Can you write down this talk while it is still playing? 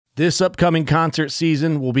This upcoming concert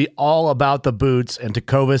season will be all about the boots, and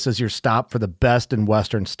Tecovas is your stop for the best in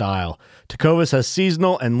Western style. Tecovas has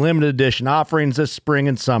seasonal and limited edition offerings this spring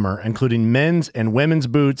and summer, including men's and women's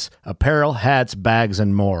boots, apparel, hats, bags,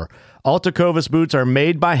 and more. All Tecovas boots are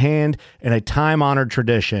made by hand in a time-honored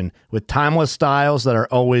tradition with timeless styles that are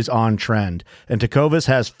always on trend. And Tecovas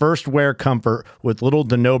has first wear comfort with little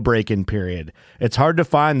to no break-in period. It's hard to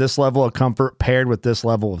find this level of comfort paired with this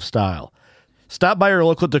level of style. Stop by your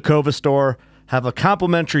local Tecovas store, have a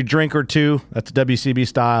complimentary drink or two, that's WCB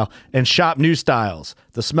style, and shop new styles.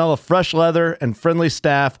 The smell of fresh leather and friendly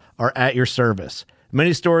staff are at your service.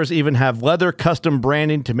 Many stores even have leather custom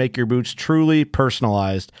branding to make your boots truly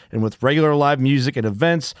personalized. And with regular live music and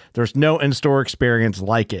events, there's no in-store experience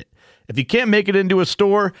like it. If you can't make it into a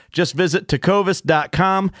store, just visit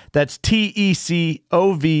tecovas.com. That's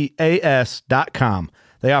TECOVAS.com.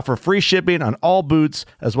 They offer free shipping on all boots,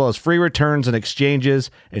 as well as free returns and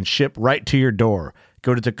exchanges, and ship right to your door.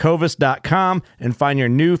 Go to tecovas.com and find your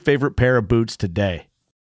new favorite pair of boots today.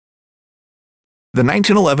 The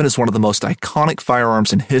 1911 is one of the most iconic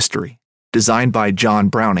firearms in history. Designed by John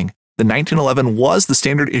Browning, the 1911 was the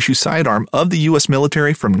standard issue sidearm of the U.S.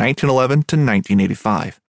 military from 1911 to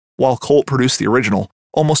 1985. While Colt produced the original,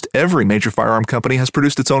 almost every major firearm company has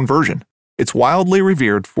produced its own version. It's wildly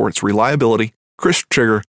revered for its reliability, crisp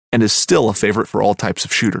trigger, and is still a favorite for all types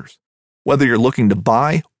of shooters. Whether you're looking to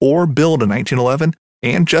buy or build a 1911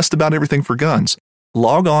 and just about everything for guns,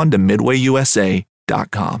 log on to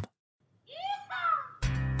midwayusa.com.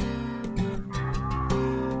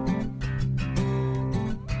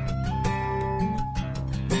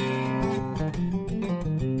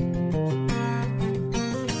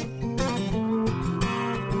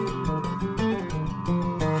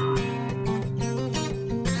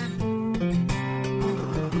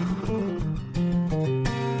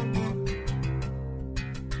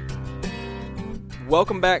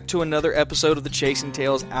 Welcome back to another episode of the Chasing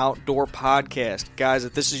Tales Outdoor Podcast. Guys,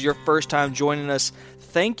 if this is your first time joining us,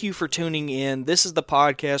 thank you for tuning in. This is the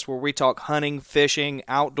podcast where we talk hunting, fishing,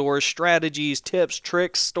 outdoors, strategies, tips,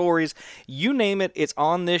 tricks, stories, you name it, it's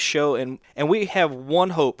on this show. And we have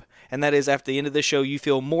one hope, and that is after the end of this show, you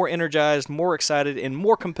feel more energized, more excited, and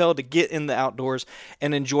more compelled to get in the outdoors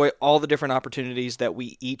and enjoy all the different opportunities that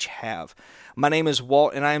we each have. My name is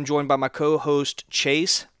Walt, and I am joined by my co-host,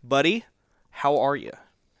 Chase. Buddy, how are you?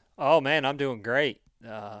 Oh, man, I'm doing great.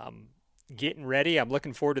 I'm getting ready. I'm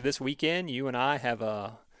looking forward to this weekend. You and I have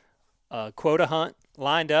a quota hunt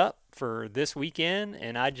lined up for this weekend,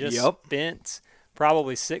 and I just spent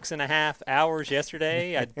probably 6.5 hours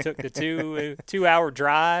yesterday. I took the two-hour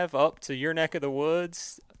drive up to your neck of the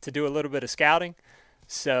woods to do a little bit of scouting.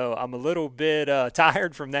 So I'm a little bit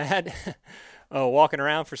tired from that, walking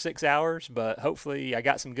around for 6 hours, but hopefully I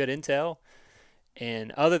got some good intel.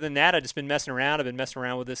 And other than that, I've just been messing around. I've been messing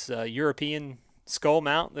around with this European skull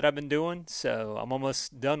mount that I've been doing, so I'm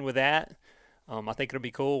almost done with that. I think it'll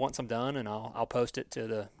be cool once I'm done, and I'll post it to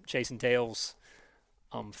the Chasing Tales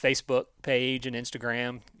Facebook page and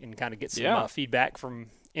Instagram and kind of get some feedback from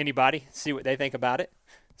anybody, see what they think about it.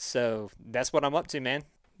 So that's what I'm up to, man.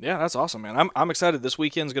 Yeah, that's awesome, man. I'm excited. This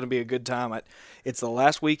weekend's going to be a good time. It's the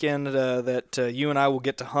last weekend that you and I will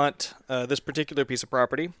get to hunt this particular piece of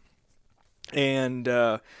property. And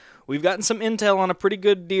we've gotten some intel on a pretty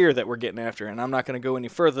good deer that we're getting after, and I'm not going to go any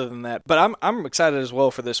further than that. But I'm excited as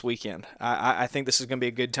well for this weekend. I think this is going to be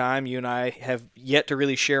a good time. You and I have yet to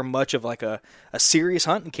really share much of like a serious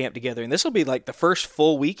hunting camp together, and this will be like the first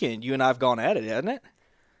full weekend you and I have gone at it, hasn't it?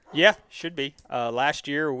 Yeah, should be. Last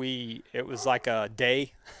year it was like a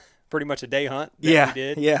day, pretty much a day hunt that we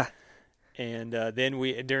did. Yeah. And then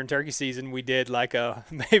during turkey season, we did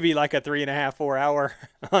maybe like a 3.5, 4 hour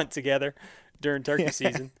hunt together during turkey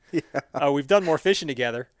season. Yeah. We've done more fishing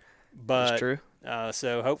together, but that's true.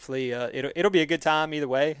 So hopefully it'll be a good time either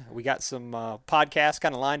way. We got some podcasts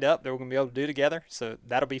kind of lined up that we're going to be able to do together, so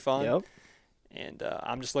that'll be fun. Yep. And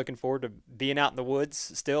I'm just looking forward to being out in the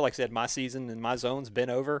woods still. Like I said, my season and my zone's been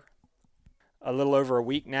over a little over a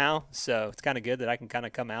week now, so it's kind of good that I can kind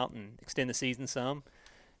of come out and extend the season some.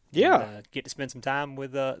 Yeah. And, get to spend some time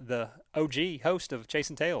with the OG host of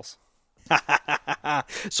Chasing Tales.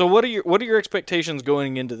 So what are your expectations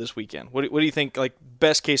going into this weekend? What do you think, like,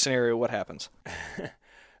 best case scenario, what happens?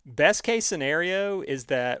 Best case scenario is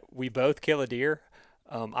that we both kill a deer.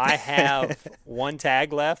 I have one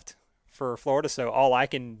tag left for Florida, so all I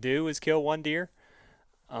can do is kill one deer.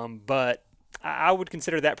 But I would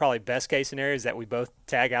consider that probably best case scenario is that we both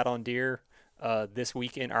tag out on deer this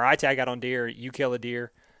weekend, or I tag out on deer, you kill a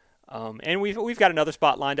deer. And we've got another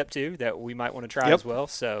spot lined up too that we might want to try as well.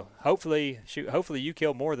 So hopefully you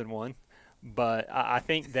kill more than one. But I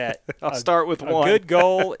think that I'll start with a one. good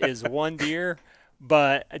goal is one deer.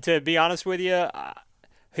 But to be honest with you,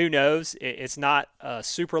 who knows? It's not a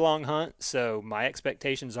super long hunt, so my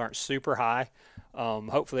expectations aren't super high.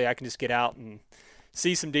 Hopefully I can just get out and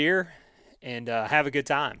see some deer and have a good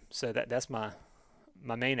time. So that's my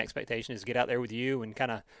main expectation, is get out there with you and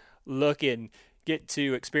kind of look and get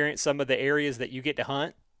to experience some of the areas that you get to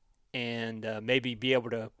hunt, and maybe be able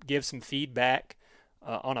to give some feedback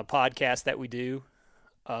on a podcast that we do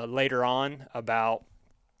later on about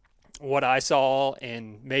what I saw,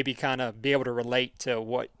 and maybe kind of be able to relate to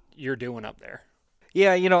what you're doing up there.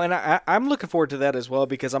 Yeah, and I'm looking forward to that as well,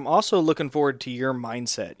 because I'm also looking forward to your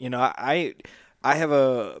mindset. I have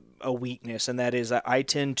a weakness, and that is I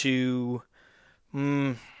tend to I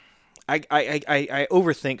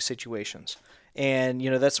overthink situations. And,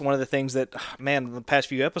 that's one of the things that, man, in the past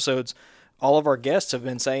few episodes, all of our guests have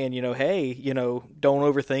been saying, hey, don't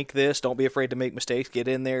overthink this. Don't be afraid to make mistakes. Get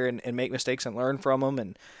in there and make mistakes and learn from them.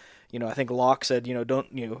 And, I think Locke said, don't,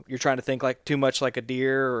 you're trying to think like too much like a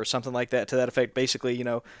deer or something like that, to that effect. Basically,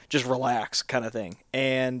 just relax kind of thing.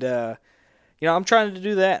 And, I'm trying to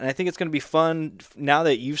do that, and I think it's going to be fun now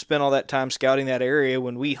that you've spent all that time scouting that area.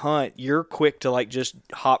 When we hunt, you're quick to just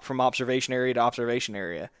hop from observation area to observation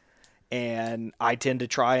area. And I tend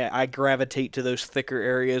to I gravitate to those thicker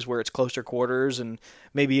areas where it's closer quarters, and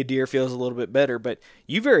maybe a deer feels a little bit better. But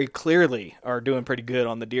you very clearly are doing pretty good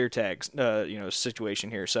on the deer tags,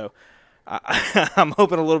 situation here. So I'm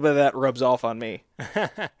hoping a little bit of that rubs off on me.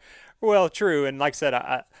 Well, true. And like I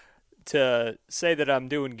said, to say that I'm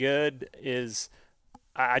doing good is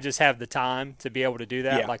I just have the time to be able to do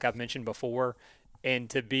that, like I've mentioned before, and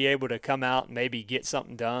to be able to come out and maybe get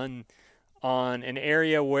something done on an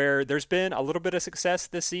area where there's been a little bit of success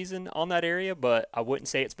this season on that area, but I wouldn't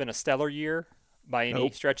say it's been a stellar year by any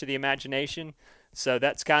stretch of the imagination. So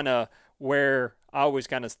that's kind of where I always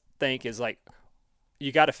kind of think is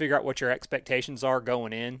you got to figure out what your expectations are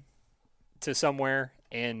going in to somewhere.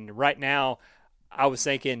 And right now I was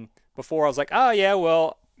thinking before, I was like, oh yeah,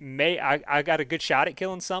 well, I got a good shot at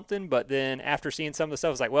killing something. But then after seeing some of the stuff,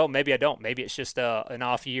 I was like, well, maybe I don't. Maybe it's just an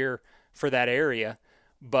off year for that area.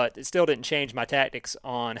 But it still didn't change my tactics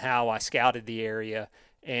on how I scouted the area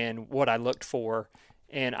and what I looked for.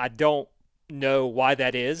 And I don't know why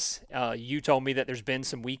that is. You told me that there's been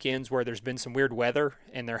some weekends where there's been some weird weather,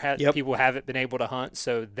 and people haven't been able to hunt,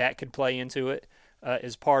 so that could play into it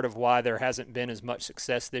as part of why there hasn't been as much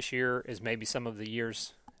success this year as maybe some of the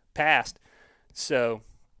years past. So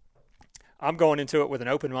I'm going into it with an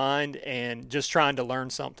open mind and just trying to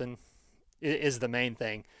learn something is the main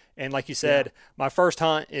thing. And like you said, my first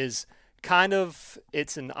hunt is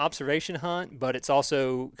it's an observation hunt, but it's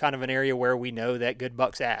also kind of an area where we know that good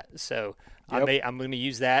buck's at. So I'm going to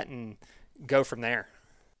use that and go from there.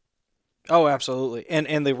 Oh, absolutely.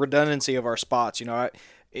 And the redundancy of our spots,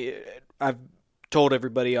 I've told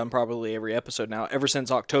everybody on probably every episode now, ever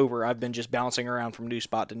since October, I've been just bouncing around from new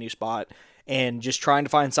spot to new spot and just trying to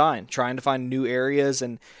find sign, trying to find new areas.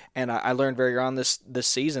 And I learned very early on this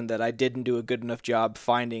season that I didn't do a good enough job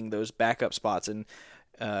finding those backup spots. And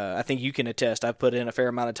I think you can attest, I've put in a fair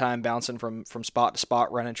amount of time bouncing from spot to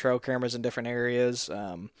spot, running trail cameras in different areas,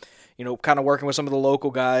 kind of working with some of the local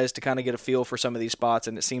guys to kind of get a feel for some of these spots.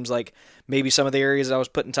 And it seems like maybe some of the areas I was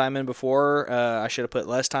putting time in before, I should have put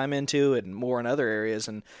less time into and more in other areas.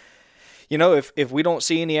 And, if we don't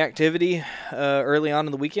see any activity early on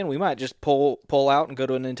in the weekend, we might just pull out and go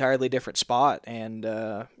to an entirely different spot and,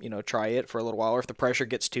 try it for a little while. Or if the pressure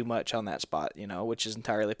gets too much on that spot, which is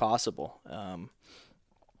entirely possible.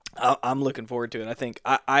 I'm looking forward to it. I think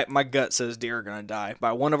my gut says deer are going to die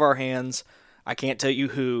by one of our hands. I can't tell you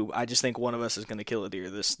who. I just think one of us is going to kill a deer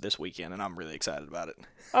this weekend, and I'm really excited about it.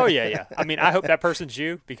 Oh, yeah. I mean, I hope that person's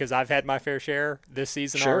you, because I've had my fair share this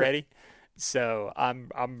season already. So I'm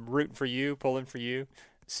rooting for you, pulling for you.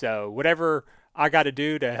 So whatever I got to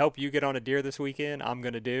do to help you get on a deer this weekend, I'm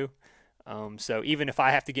going to do. So even if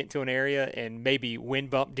I have to get into an area and maybe wind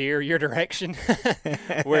bump deer your direction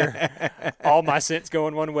where all my scent's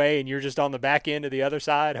going one way and you're just on the back end of the other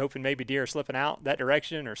side, hoping maybe deer are slipping out that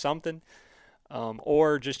direction or something,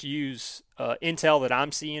 or just use intel that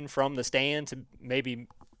I'm seeing from the stand to maybe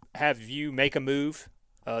have you make a move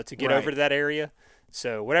to get over to that area.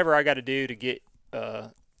 So whatever I got to do to get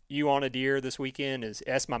you on a deer this weekend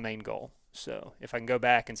that's my main goal. So if I can go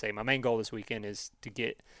back and say my main goal this weekend is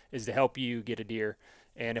to help you get a deer,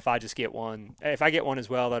 and if I get one as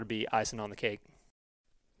well, that'll be icing on the cake.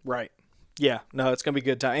 Right. Yeah, no, it's going to be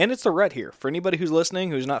a good time. And it's the rut here. For anybody who's listening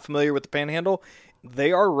who's not familiar with the Panhandle,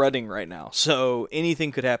 they are rutting right now. So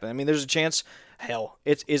anything could happen. I mean, there's a chance, hell,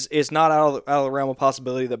 it's not out of the realm of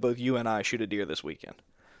possibility that both you and I shoot a deer this weekend.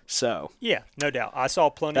 So yeah, no doubt. I saw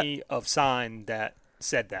plenty of sign that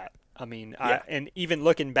said that. I mean, yeah. And even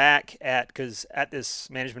looking back because at this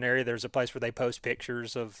management area, there's a place where they post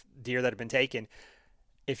pictures of deer that have been taken.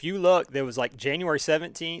 If you look, there was like January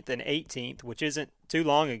 17th and 18th, which isn't too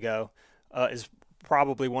long ago, is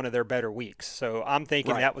probably one of their better weeks. So I'm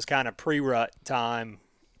thinking that was kind of pre-rut time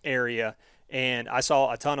area, and I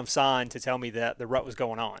saw a ton of sign to tell me that the rut was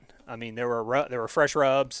going on. I mean, there were fresh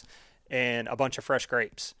rubs and a bunch of fresh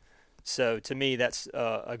grapes. So to me, that's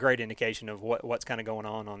a great indication of what's kind of going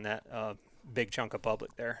on that big chunk of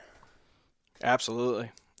public there.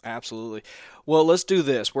 Absolutely. Absolutely. Well, let's do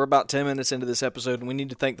this. We're about 10 minutes into this episode, and we need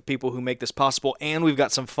to thank the people who make this possible, and we've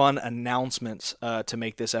got some fun announcements to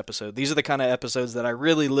make this episode. These are the kind of episodes that I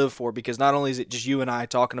really live for, because not only is it just you and I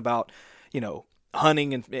talking about,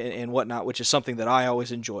 hunting and whatnot, which is something that I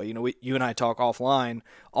always enjoy. You and I talk offline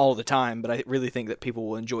all the time, but I really think that people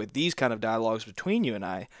will enjoy these kind of dialogues between you and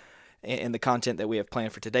I and the content that we have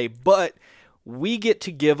planned for today. But we get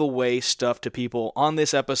to give away stuff to people on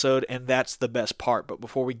this episode, and that's the best part. But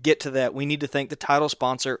before we get to that, we need to thank the title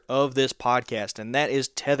sponsor of this podcast, and that is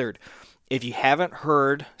Tethered. If you haven't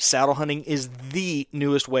heard, saddle hunting is the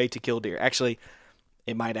newest way to kill deer. Actually,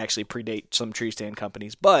 it might actually predate some tree stand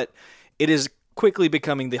companies, but it is quickly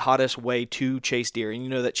becoming the hottest way to chase deer. And you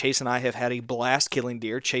know that Chase and I have had a blast killing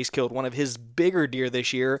deer. Chase killed one of his bigger deer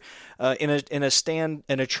this year in a stand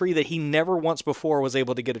in a tree that he never once before was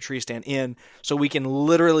able to get a tree stand in. So we can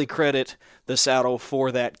literally credit the saddle for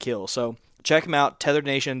that kill. So check them out,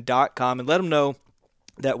 tetherednation.com, and let them know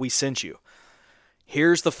that we sent you.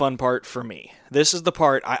 Here's the fun part for me. This is the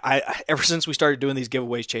part I ever since we started doing these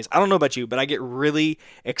giveaways, Chase, I don't know about you, but I get really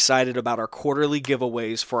excited about our quarterly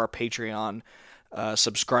giveaways for our Patreon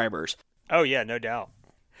subscribers. Oh, yeah, no doubt.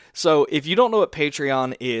 So if you don't know what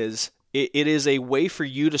Patreon is, it is a way for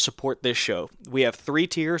you to support this show. We have 3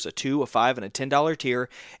 tiers, a $2, a $5, and a $10 tier,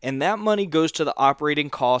 and that money goes to the operating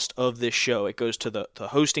cost of this show. It goes to the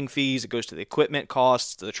hosting fees, it goes to the equipment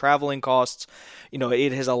costs, to the traveling costs.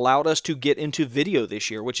 It has allowed us to get into video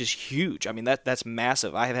this year, which is huge. I mean, that's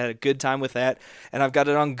massive. I have had a good time with that, and I've got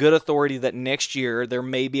it on good authority that next year there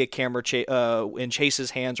may be a camera in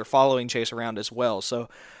Chase's hands or following Chase around as well. So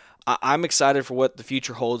I'm excited for what the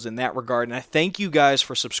future holds in that regard, and I thank you guys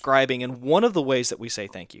for subscribing. And one of the ways that we say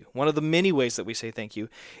thank you, one of the many ways that we say thank you,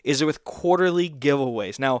 is with quarterly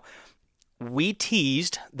giveaways. Now, we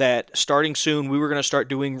teased that starting soon we were going to start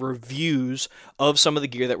doing reviews of some of the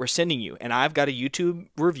gear that we're sending you, and I've got a YouTube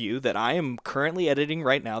review that I am currently editing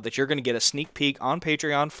right now that you're going to get a sneak peek on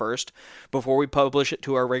Patreon first before we publish it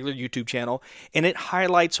to our regular YouTube channel, and it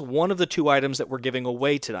highlights one of the 2 items that we're giving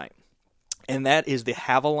away tonight. And that is the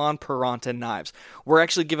Havalon Piranta knives. We're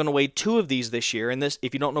actually giving away 2 of these this year. And this,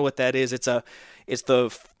 if you don't know what that is, it's the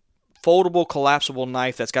foldable, collapsible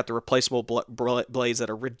knife that's got the replaceable blades that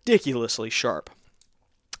are ridiculously sharp.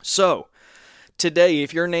 So, today,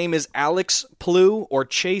 if your name is Alex Plew or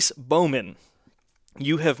Chase Bowman,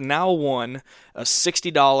 you have now won a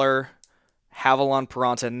 $60 Havalon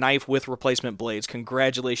Piranta knife with replacement blades.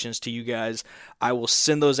 Congratulations to you guys. I will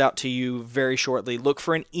send those out to you very shortly. Look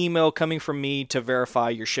for an email coming from me to verify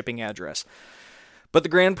your shipping address. But the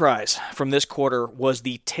grand prize from this quarter was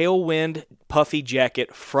the Tailwind Puffy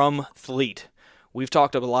Jacket from Fleet. We've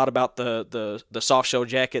talked a lot about the soft shell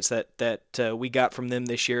jackets that we got from them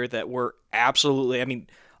this year that were absolutely, I mean,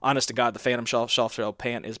 honest to God, the Phantom soft shell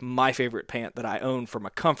pant is my favorite pant that I own from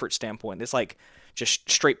a comfort standpoint. It's like just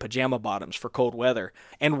straight pajama bottoms for cold weather.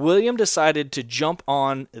 And William decided to jump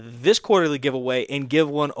on this quarterly giveaway and give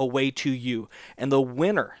one away to you. And the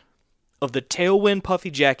winner of the Tailwind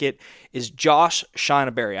Puffy Jacket is Josh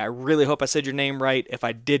Shineberry. I really hope I said your name right. If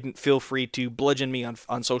I didn't, feel free to bludgeon me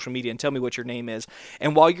on social media and tell me what your name is.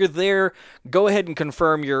 And while you're there, go ahead and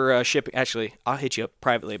confirm your shipping. Actually, I'll hit you up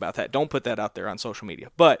privately about that. Don't put that out there on social media.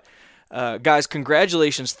 But guys,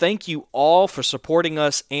 congratulations. Thank you all for supporting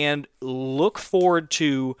us, and look forward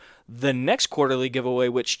to the next quarterly giveaway,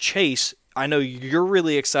 which, Chase, I know you're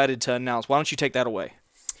really excited to announce. Why don't you take that away?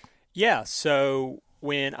 Yeah, so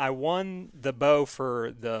when I won the bow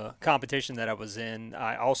for the competition that I was in,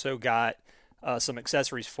 I also got some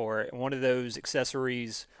accessories for it. And one of those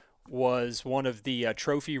accessories was one of the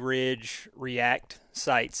Trophy Ridge React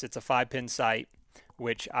sights. It's a 5-pin sight,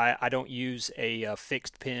 which I don't use a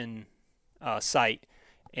fixed pin sight,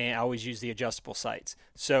 and I always use the adjustable sights.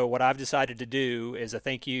 So what I've decided to do is a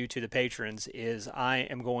thank you to the patrons is I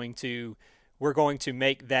am going to, we're going to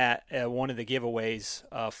make that one of the giveaways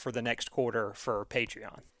for the next quarter for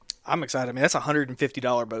Patreon. I'm excited. I mean, that's a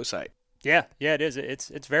 $150 bow sight. Yeah, it is.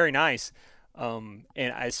 It's very nice. And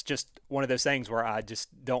it's just one of those things where I just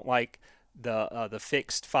don't like the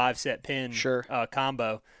fixed 5-set pin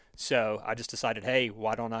combo. So I just decided, hey,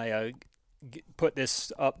 why don't I put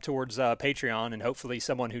this up towards Patreon, and hopefully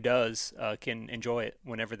someone who does can enjoy it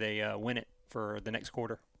whenever they win it for the next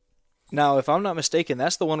quarter. Now, if I'm not mistaken,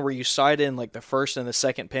 that's the one where you sight in like the first and the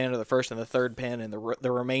second pin, or the first and the third pin, and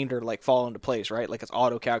the remainder like fall into place, right? Like it's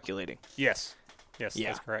auto calculating. Yes,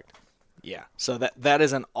 that's correct. Yeah, so that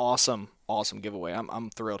is an awesome giveaway. I'm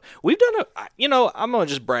thrilled. We've done I'm gonna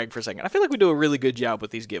just brag for a second. I feel like we do a really good job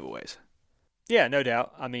with these giveaways. Yeah, no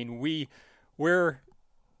doubt. I mean, we're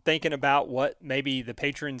thinking about what maybe the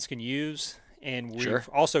patrons can use, and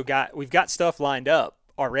we've got stuff lined up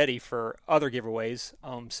already for other giveaways.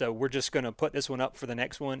 So we're just going to put this one up for the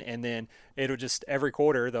next one, and then it'll just every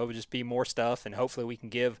quarter there'll just be more stuff, and hopefully we can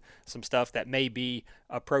give some stuff that may be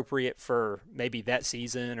appropriate for maybe that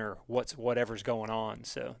season or whatever's going on.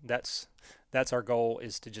 So that's our goal,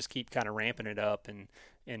 is to just keep kind of ramping it up and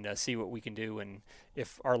see what we can do. And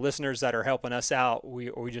if our listeners that are helping us out,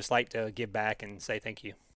 we just like to give back and say thank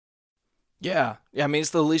you. Yeah, I mean, it's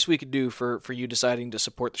the least we could do for you deciding to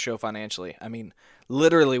support the show financially. I mean,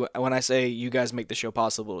 literally, when I say you guys make the show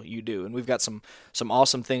possible, you do. And we've got some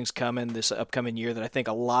awesome things coming this upcoming year that I think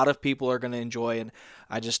a lot of people are going to enjoy. And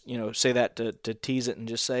I just, say that to tease it and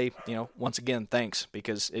just say, once again, thanks,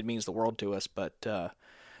 because it means the world to us. But,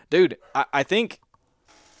 dude, I think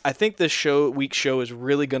this week's show is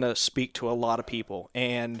really going to speak to a lot of people.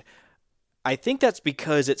 And I think that's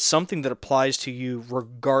because it's something that applies to you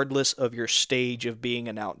regardless of your stage of being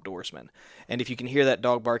an outdoorsman. And if you can hear that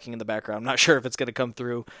dog barking in the background, I'm not sure if it's going to come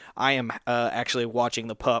through. I am actually watching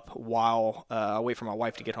the pup while I wait for my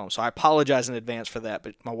wife to get home. So I apologize in advance for that,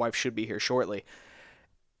 but my wife should be here shortly.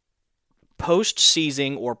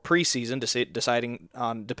 Post-season or preseason,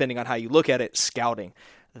 depending on how you look at it, scouting.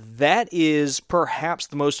 That is perhaps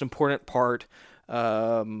the most important part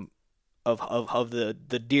of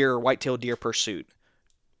the deer, whitetail deer pursuit.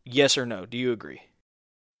 Yes or no? Do you agree?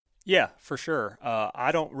 Yeah, for sure.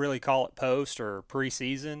 I don't really call it post or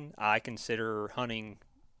preseason. I consider hunting,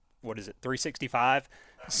 365?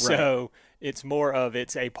 Right. So it's more of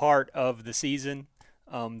it's a part of the season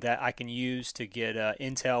that I can use to get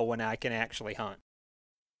intel when I can actually hunt.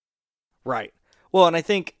 Right. Well, and I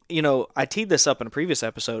think, I teed this up in a previous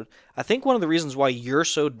episode. I think one of the reasons why you're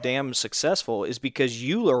so damn successful is because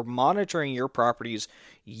you are monitoring your properties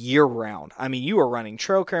year-round. I mean, you are running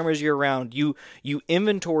trail cameras year-round. You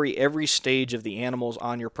inventory every stage of the animals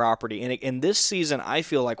on your property. And this season, I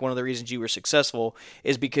feel like one of the reasons you were successful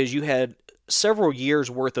is because you had several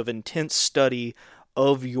years' worth of intense study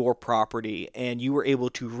of your property, and you were able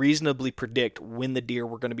to reasonably predict when the deer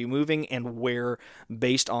were going to be moving and where,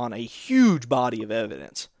 based on a huge body of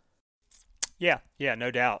evidence. Yeah, no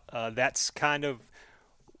doubt. That's kind of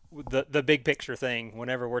the big picture thing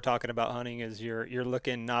whenever we're talking about hunting, is you're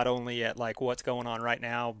looking not only at like what's going on right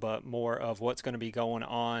now, but more of what's going to be going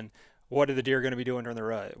on. What are the deer going to be doing during the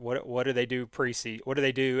rut? What do they do pre-season? What do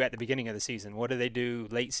they do at the beginning of the season? What do they do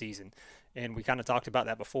late season? And we kind of talked about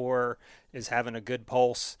that before, is having a good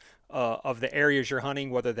pulse of the areas you're hunting,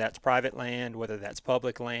 whether that's private land, whether that's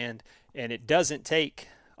public land. And it doesn't take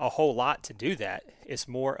a whole lot to do that. It's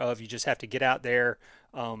more of you just have to get out there.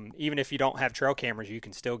 Even if you don't have trail cameras, you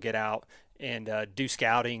can still get out and do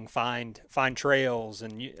scouting, find trails.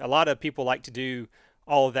 And a lot of people like to do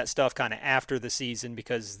all of that stuff kind of after the season,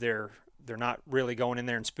 because they're not really going in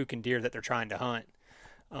there and spooking deer that they're trying to hunt.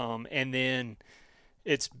 And then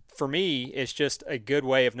for me, it's just a good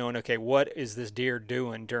way of knowing, okay, what is this deer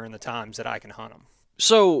doing during the times that I can hunt them?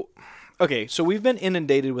 So we've been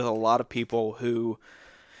inundated with a lot of people who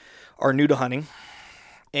are new to hunting,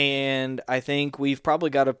 and I think we've probably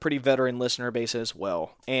got a pretty veteran listener base as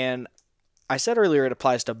well. And I said earlier it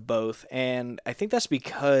applies to both, and I think that's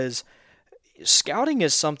because scouting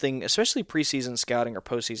is something, especially preseason scouting or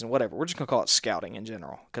postseason, whatever. We're just going to call it scouting in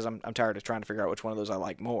general, because I'm tired of trying to figure out which one of those I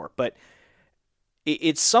like more. But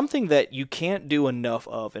it's something that you can't do enough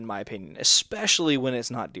of, in my opinion, especially when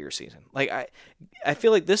it's not deer season. Like I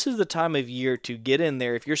feel like this is the time of year to get in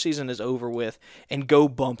there if your season is over with and go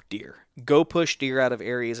bump deer. Go push deer out of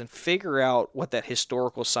areas and figure out what that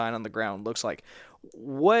historical sign on the ground looks like.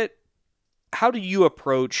 How do you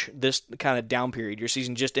approach this kind of down period? Your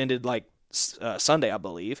season just ended like Sunday, I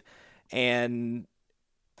believe, and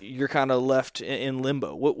you're kind of left in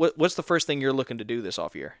limbo. What's the first thing you're looking to do this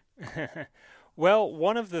off year? Well,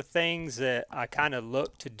 one of the things that I kind of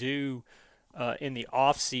look to do in the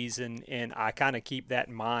off season, and I kind of keep that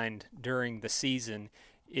in mind during the season,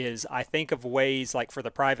 is I think of ways, like for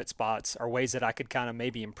the private spots, are ways that I could kind of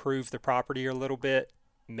maybe improve the property a little bit,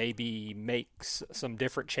 maybe make some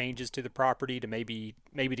different changes to the property to maybe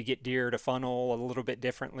to get deer to funnel a little bit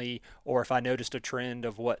differently, or if I noticed a trend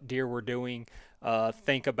of what deer were doing,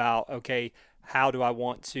 think about, okay, how do I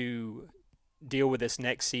want to deal with this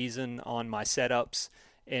next season on my setups,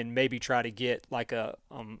 and maybe try to get like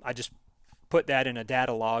I just put that in a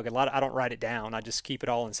data log. I don't write it down. I just keep it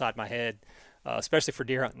all inside my head. Especially for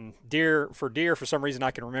deer hunting. For some reason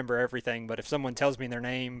I can remember everything, but if someone tells me their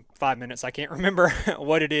name 5 minutes, I can't remember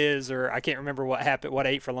what it is, or I can't remember what happened, what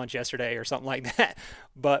I ate for lunch yesterday or something like that.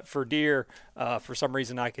 But for deer, for some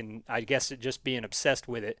reason I guess it just being obsessed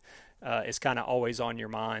with it is kind of always on your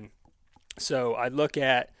mind. So I look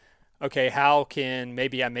at, okay, how can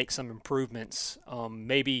maybe I make some improvements?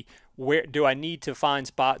 Maybe where do I need to find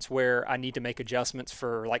spots where I need to make adjustments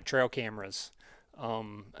for like trail cameras?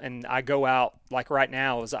 And I go out, like right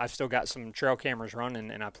now, I've still got some trail cameras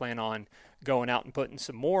running, and I plan on going out and putting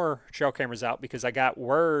some more trail cameras out, because I got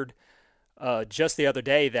word just the other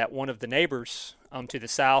day that one of the neighbors to the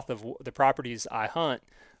south of the properties I hunt,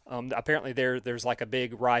 apparently there's like a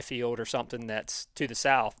big rye field or something that's to the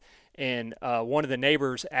south, and one of the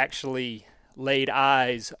neighbors actually laid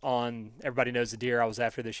eyes on, everybody knows the deer I was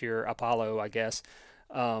after this year, Apollo, I guess.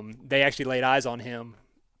 They actually laid eyes on him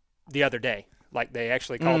the other day. Like, they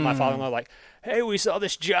actually called my father-in-law, like, hey, we saw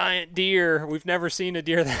this giant deer. We've never seen a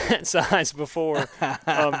deer that size before.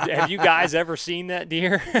 Have you guys ever seen that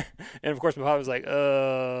deer? And, of course, my father was like,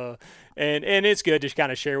 And it's good to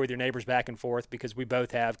kind of share with your neighbors back and forth, because we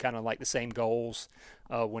both have kind of like the same goals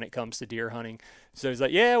when it comes to deer hunting. So he's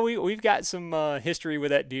like, yeah, we've got some history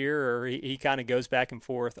with that deer, or he kind of goes back and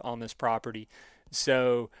forth on this property.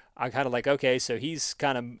 So I kind of like, okay, so he's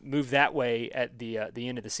kind of moved that way at the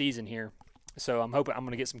end of the season here. So I'm hoping I'm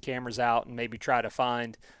going to get some cameras out and maybe try to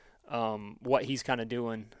find what he's kind of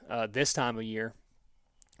doing this time of year.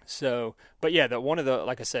 So, but yeah,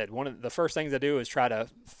 like I said, one of the first things I do is try to,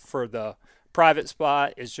 for the private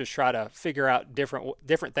spot, is just try to figure out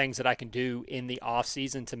different things that I can do in the off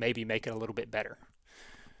season to maybe make it a little bit better.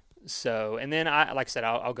 So, and then like I said,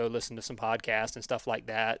 I'll go listen to some podcasts and stuff like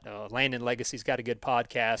that. Land and Legacy's got a good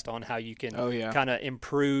podcast on how you can kind of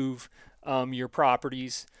improve your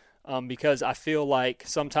properties. Because I feel like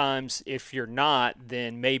sometimes if you're not,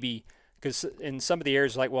 then maybe, because in some of the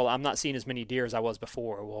areas, like, well, I'm not seeing as many deer as I was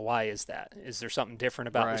before. Well, why is that? Is there something different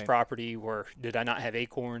about this property, or did I not have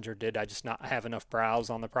acorns, or did I just not have enough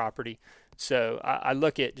browse on the property? So I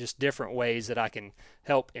look at just different ways that I can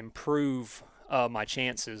help improve my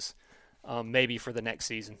chances maybe for the next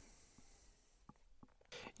season.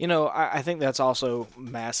 You know, I think that's also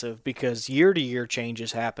massive, because year-to-year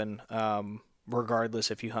changes happen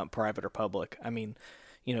regardless if you hunt private or public. I mean,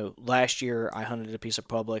 you know, last year I hunted a piece of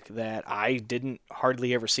public that I didn't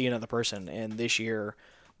hardly ever see another person, and this year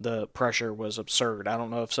the pressure was absurd. I don't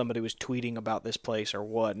know if somebody was tweeting about this place or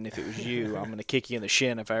what, and if it was you, I'm going to kick you in the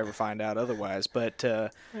shin if I ever find out otherwise. But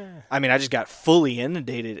I mean, I just got fully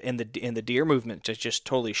inundated, and the deer movement just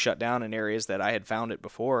totally shut down in areas that I had found it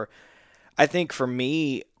before. I think for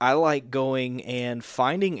me, I like going and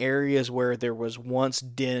finding areas where there was once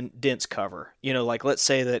dense cover. You know, like let's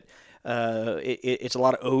say that it's a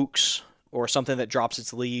lot of oaks or something that drops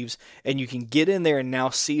its leaves, and you can get in there and now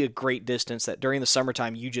see a great distance that during the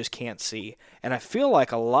summertime you just can't see. And I feel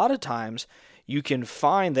like a lot of times you can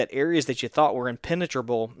find that areas that you thought were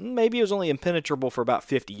impenetrable, maybe it was only impenetrable for about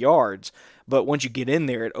 50 yards, but once you get in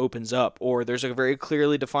there, it opens up, or there's a very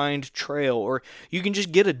clearly defined trail, or you can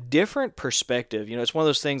just get a different perspective. You know, it's one of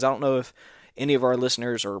those things, I don't know if any of our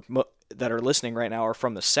listeners or that are listening right now are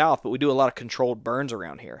from the South, but we do a lot of controlled burns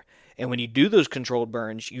around here. And when you do those controlled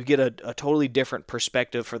burns, you get a totally different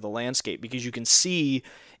perspective for the landscape, because you can see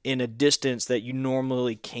in a distance that you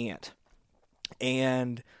normally can't.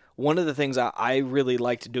 And one of the things I really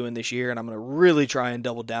liked doing this year, and I'm going to really try and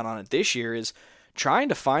double down on it this year, is trying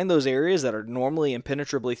to find those areas that are normally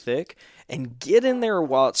impenetrably thick and get in there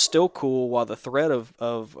while it's still cool, while the threat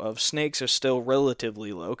of snakes are still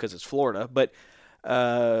relatively low because it's Florida. But,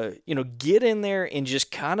 you know, get in there and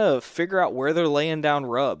just kind of figure out where they're laying down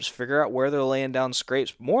rubs, figure out where they're laying down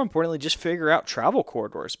scrapes. More importantly, just figure out travel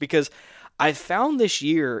corridors, because I found this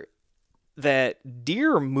year that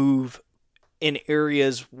deer move in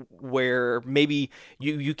areas where maybe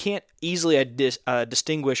you can't easily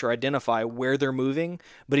distinguish or identify where they're moving.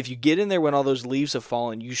 But if you get in there when all those leaves have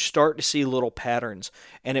fallen, you start to see little patterns.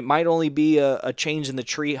 And it might only be a change in the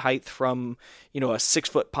tree height from, a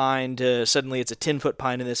 6-foot pine to suddenly it's a 10-foot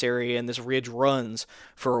pine in this area, and this ridge runs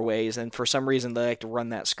for a ways. And for some reason, they like to run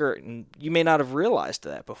that skirt. And you may not have realized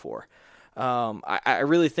that before. I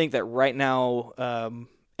really think that right now,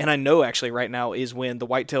 and I know actually right now is when the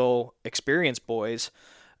Whitetail Experience boys,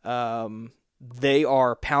 they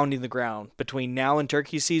are pounding the ground. Between now and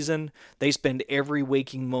turkey season, they spend every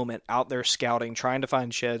waking moment out there scouting, trying to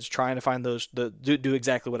find sheds, trying to find those, do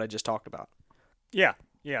exactly what I just talked about. Yeah,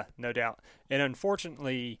 no doubt. And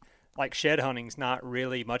unfortunately, like shed hunting's not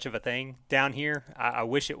really much of a thing down here. I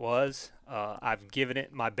wish it was. I've given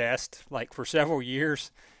it my best, like for several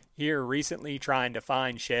years here recently, trying to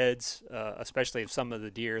find sheds, especially of some of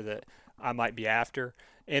the deer that I might be after.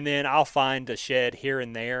 And then I'll find a shed here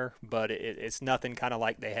and there, but it's nothing kind of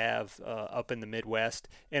like they have up in the Midwest.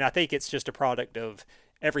 And I think it's just a product of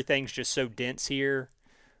everything's just so dense here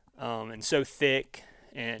and so thick,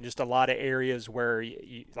 and just a lot of areas where,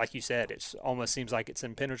 like you said, it almost seems like it's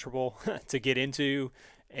impenetrable to get into.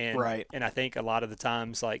 And, right. And I think a lot of the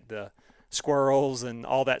times, like the squirrels and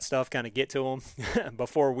all that stuff kind of get to them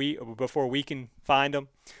before we can find them.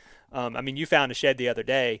 I mean, you found a shed the other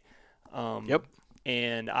day. Yep.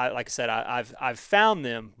 And like I said, I've found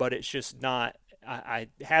them, but it's just not. I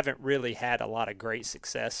haven't really had a lot of great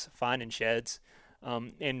success finding sheds.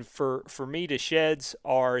 And for me, the sheds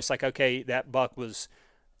it's like, okay, that buck was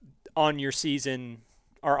on your season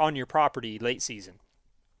or on your property late season.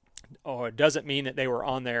 Or it doesn't mean that they were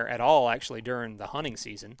on there at all actually during the hunting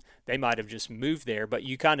season. They might have just moved there, but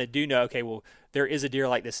you kind of do know, okay, well, there is a deer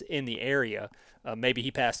like this in the area. Maybe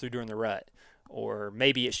he passed through during the rut, or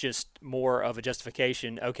maybe it's just more of a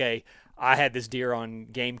justification. Okay, I had this deer on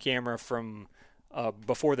game camera from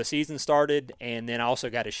before the season started, and then I also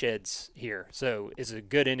got his sheds here. So it's a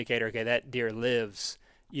good indicator, okay, that deer lives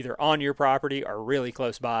either on your property or really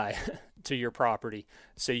close by to your property.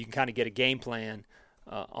 So you can kind of get a game plan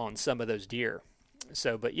on some of those deer.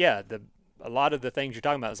 So, but yeah, a lot of the things you're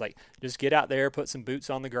talking about is like, just get out there, put some boots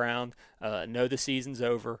on the ground, know the season's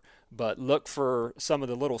over, but look for some of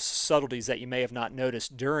the little subtleties that you may have not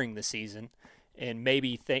noticed during the season, and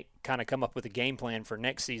maybe kind of come up with a game plan for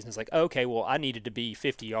next season. It's like, okay, well, I needed to be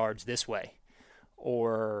 50 yards this way.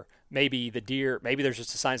 Or maybe there's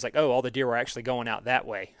just a sign it's like, oh, all the deer were actually going out that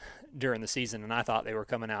way during the season, and I thought they were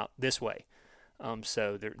coming out this way.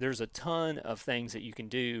 So there's a ton of things that you can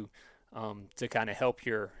do to kind of help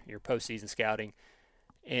your postseason scouting.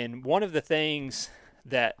 And one of the things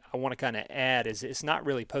that I want to kind of add is it's not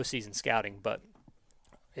really postseason scouting, but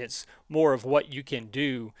it's more of what you can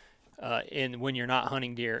do when you're not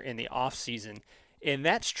hunting deer in the off season, and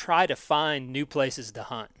that's try to find new places to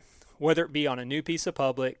hunt, whether it be on a new piece of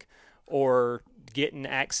public or getting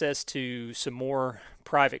access to some more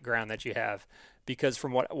private ground that you have. Because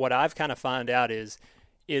from what I've kind of found out is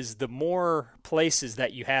the more places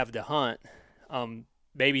that you have to hunt,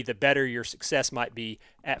 maybe the better your success might be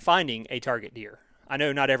at finding a target deer. I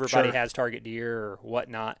know not everybody has target deer or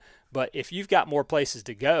whatnot, but if you've got more places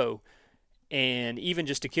to go, and even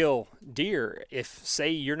just to kill deer, if say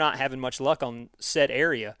you're not having much luck on said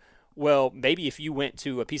area, well, maybe if you went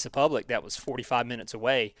to a piece of public that was 45 minutes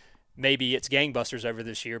away, maybe it's gangbusters over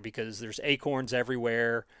this year because there's acorns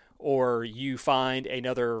everywhere. Or you find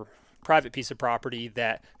another private piece of property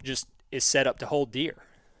that just is set up to hold deer.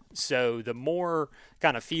 So the more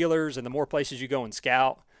kind of feelers and the more places you go and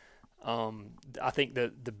scout, I think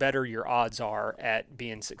the better your odds are at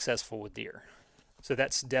being successful with deer. So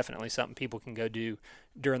that's definitely something people can go do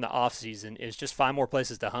during the off season, is just find more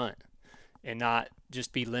places to hunt and not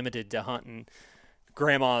just be limited to hunting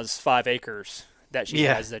grandma's 5 acres that she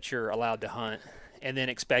has that you're allowed to hunt, and then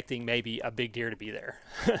expecting maybe a big deer to be there.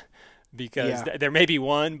 Because there may be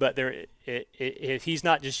one, but he's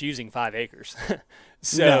not just using 5 acres.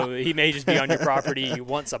 So he may just be on your property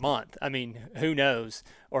once a month. I mean, who knows?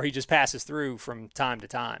 Or he just passes through from time to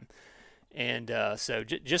time. And so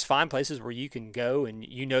just find places where you can go and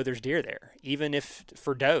there's deer there, even if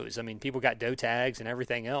for does. I mean, people got doe tags and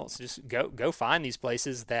everything else. Just go find these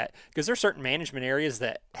places because there's certain management areas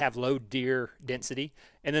that have low deer density,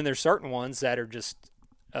 and then there's certain ones that are just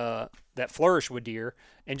that flourish with deer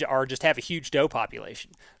and are just have a huge doe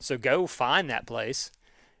population. So go find that place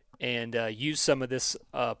and use some of this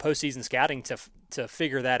postseason scouting to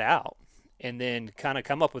figure that out, and then kind of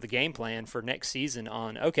come up with a game plan for next season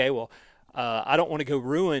on, okay, well, I don't want to go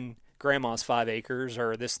ruin grandma's 5 acres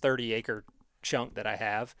or this 30-acre chunk that I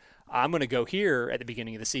have. I'm going to go here at the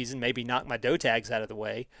beginning of the season, maybe knock my doe tags out of the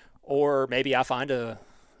way, or maybe I find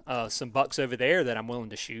some bucks over there that I'm willing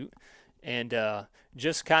to shoot, and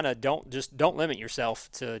just kind of don't limit yourself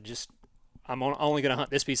to just I'm only going to hunt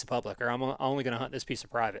this piece of public, or I'm only going to hunt this piece of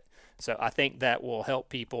private. So I think that will help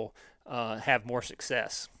people have more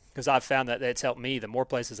success, because I've found that it's helped me. The more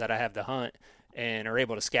places that I have to hunt and are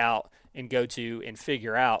able to scout and go to and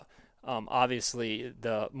figure out, obviously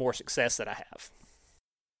the more success that I have.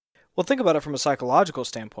 Well, think about it from a psychological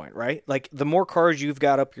standpoint, right? Like, the more cards you've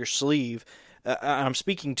got up your sleeve, I'm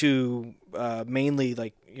speaking to mainly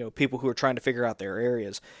like, people who are trying to figure out their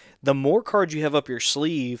areas. The more cards you have up your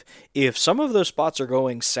sleeve, if some of those spots are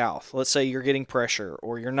going south, let's say you're getting pressure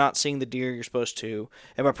or you're not seeing the deer you're supposed to,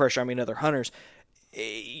 and by pressure I mean other hunters,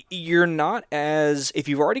 you're not as, if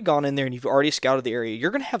you've already gone in there and you've already scouted the area,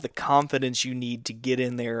 you're going to have the confidence you need to get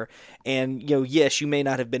in there. And, yes, you may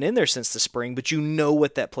not have been in there since the spring, but you know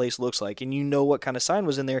what that place looks like, and you know what kind of sign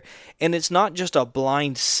was in there. And it's not just a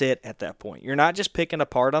blind sit at that point. You're not just picking a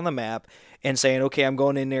part on the map and saying, okay, I'm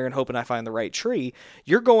going in there and hoping I find the right tree.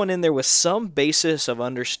 You're going in there with some basis of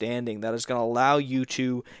understanding that is going to allow you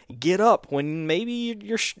to get up when maybe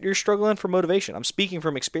you're struggling for motivation. I'm speaking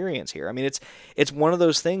from experience here. I mean, it's one of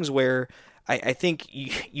those things where I think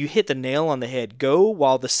you hit the nail on the head. Go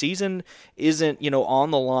while the season isn't, on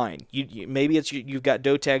the line. Maybe you've got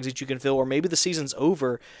doe tags that you can fill, or maybe the season's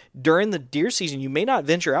over. During the deer season, you may not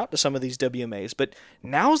venture out to some of these WMAs, but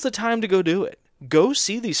now's the time to go do it. Go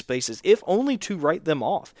see these spaces, if only to write them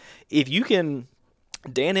off. If you can,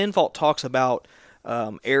 Dan Infalt talks about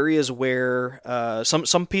areas where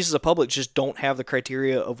some pieces of public just don't have the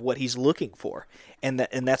criteria of what he's looking for, and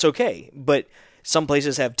that's okay. But some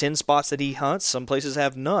places have 10 spots that he hunts, some places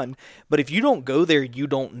have none. But if you don't go there, you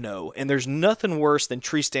don't know. And there's nothing worse than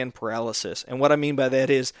tree stand paralysis. And what I mean by that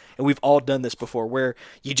is, and we've all done this before, where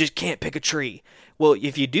you just can't pick a tree. Well,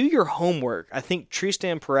 if you do your homework, I think tree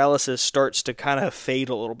stand paralysis starts to kind of fade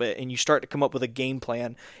a little bit, and you start to come up with a game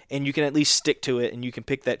plan, and you can at least stick to it, and you can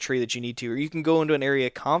pick that tree that you need to, or you can go into an area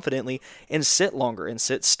confidently and sit longer and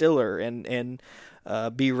sit stiller and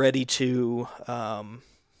be ready to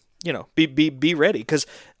be ready. Because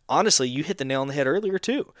honestly, you hit the nail on the head earlier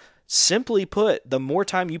too. Simply put, the more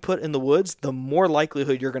time you put in the woods, the more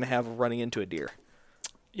likelihood you're going to have of running into a deer.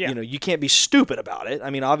 Yeah. You can't be stupid about it. I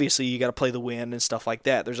mean, obviously you got to play the wind and stuff like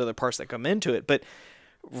that. There's other parts that come into it, but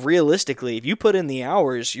realistically, if you put in the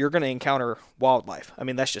hours, you're going to encounter wildlife. I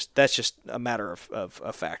mean, that's just a matter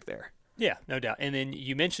of fact there. Yeah, no doubt. And then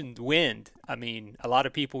you mentioned wind. I mean, a lot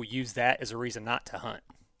of people use that as a reason not to hunt.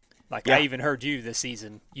 Like, yeah. I even heard you this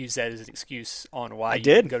season use that as an excuse on why you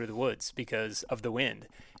didn't go to the woods, because of the wind.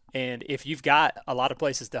 And if you've got a lot of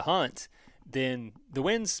places to hunt, then the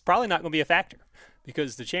wind's probably not going to be a factor,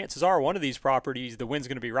 because the chances are one of these properties, the wind's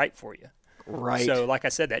going to be right for you. Right. So like I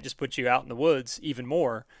said, that just puts you out in the woods even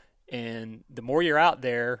more. And the more you're out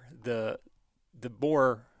there, the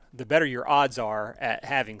better your odds are at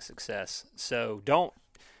having success. So don't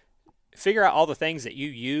figure out all the things that you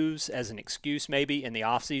use as an excuse maybe in the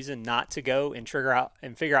off season not to go, and figure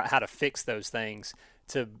out how to fix those things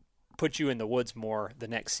to put you in the woods more the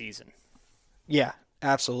next season. Yeah,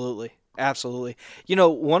 absolutely. Absolutely.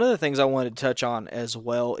 One of the things I wanted to touch on as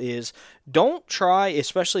well is, don't try,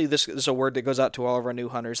 especially this is a word that goes out to all of our new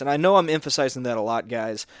hunters, and I know I'm emphasizing that a lot,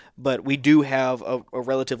 guys, but we do have a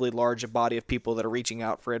relatively large body of people that are reaching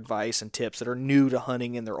out for advice and tips that are new to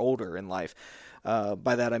hunting and they're older in life.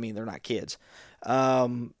 By that I mean they're not kids.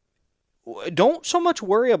 Don't so much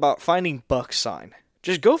worry about finding buck sign.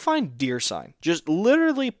 Just go find deer sign. Just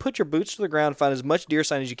literally put your boots to the ground and find as much deer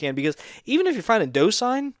sign as you can, because even if you're finding doe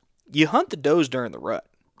sign, you hunt the does during the rut.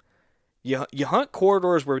 You hunt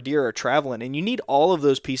corridors where deer are traveling, and you need all of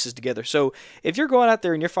those pieces together. So if you're going out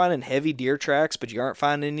there and you're finding heavy deer tracks, but you aren't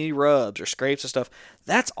finding any rubs or scrapes and stuff,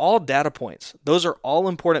 that's all data points. Those are all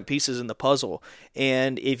important pieces in the puzzle.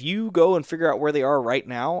 And if you go and figure out where they are right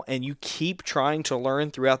now, and you keep trying to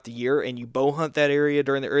learn throughout the year, and you bow hunt that area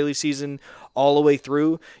during the early season all the way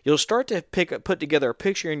through, you'll start to put together a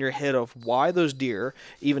picture in your head of why those deer,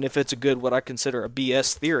 even if it's a good, what I consider a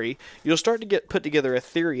BS theory, you'll start to put together a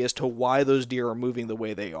theory as to why those deer are moving the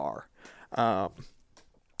way they are. And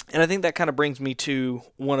I think that kind of brings me to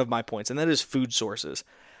one of my points, and that is food sources.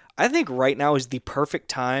 I think right now is the perfect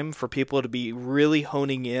time for people to be really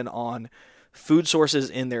honing in on food sources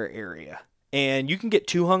in their area. And you can get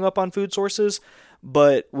too hung up on food sources,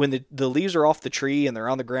 but when the leaves are off the tree and they're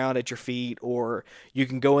on the ground at your feet, or you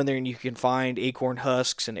can go in there and you can find acorn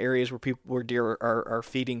husks and areas where deer are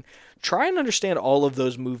feeding, try and understand all of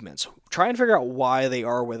those movements. Try and figure out why they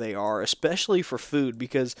are where they are, especially for food,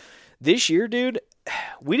 because this year, dude,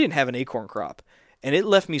 we didn't have an acorn crop, and it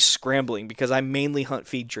left me scrambling because I mainly hunt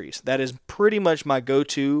feed trees. That is pretty much my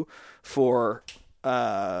go-to for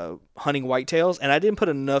hunting whitetails, and I didn't put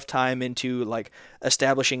enough time into like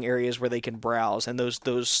establishing areas where they can browse and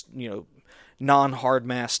those non-hard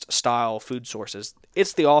mast style food sources.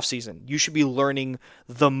 It's the off season. You should be learning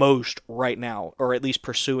the most right now, or at least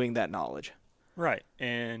pursuing that knowledge. Right,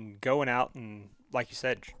 and going out and, like you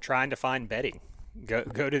said, trying to find bedding.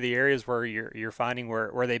 Go to the areas where you're finding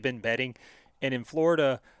where they've been bedding. And in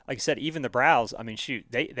Florida, like I said, even the browse, I mean, shoot,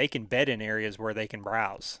 they can bed in areas where they can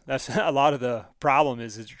browse. That's a lot of the problem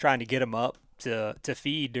is you're trying to get them up to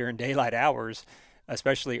feed during daylight hours,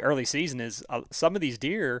 especially early season. Is some of these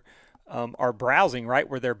deer are browsing right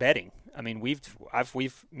where they're bedding. I mean,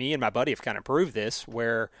 me and my buddy have kind of proved this,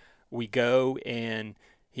 where we go and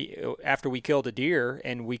after we killed a deer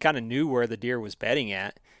and we kind of knew where the deer was bedding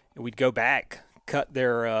at, we'd go back,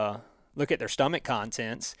 look at their stomach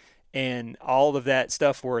contents, and all of that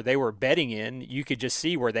stuff where they were bedding in, you could just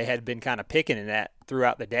see where they had been kind of picking in that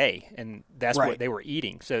throughout the day, and that's right. what they were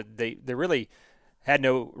eating. So they really had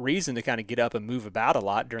no reason to kind of get up and move about a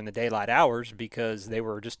lot during the daylight hours because they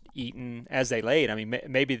were just eating as they laid. I mean,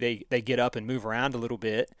 maybe they get up and move around a little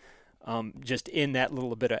bit, just in that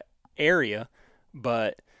little bit of area,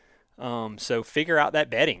 but so figure out that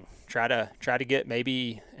bedding. Try to get,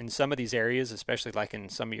 maybe in some of these areas, especially like in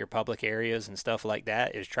some of your public areas and stuff like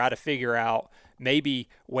that, is try to figure out maybe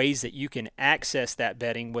ways that you can access that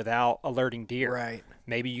bedding without alerting deer. Right.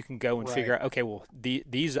 Maybe you can go and right. figure out, okay, well,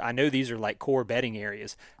 these, I know these are like core bedding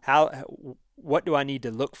areas. What do I need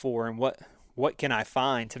to look for, and what can I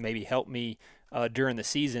find to maybe help me during the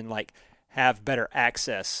season, like have better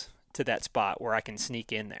access to that spot where I can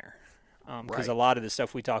sneak in there. Because a lot of the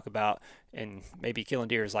stuff we talk about and maybe killing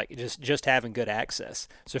deer is like just having good access.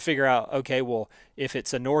 So figure out, okay, well, if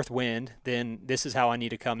it's a north wind, then this is how I need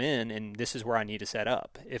to come in, and this is where I need to set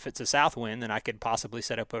up. If it's a south wind, then I could possibly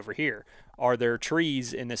set up over here. Are there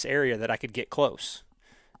trees in this area that I could get close?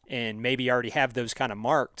 And maybe already have those kind of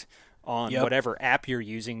marked on whatever app you're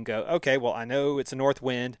using. Go, okay, well, I know it's a north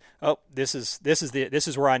wind. Oh, this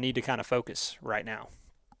is where I need to kind of focus right now.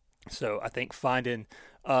 So I think finding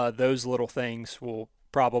those little things will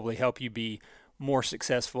probably help you be more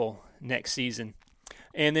successful next season.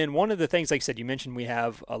 And then one of the things, like I said, you mentioned we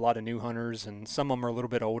have a lot of new hunters, and some of them are a little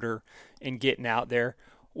bit older and getting out there.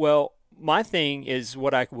 Well, my thing is,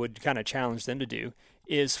 what I would kind of challenge them to do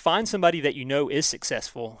is find somebody that you know is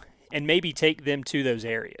successful and maybe take them to those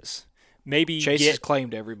areas. Maybe Chase has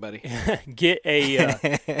claimed everybody. Get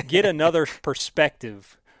another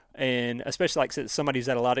perspective. And especially like somebody's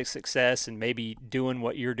had a lot of success and maybe doing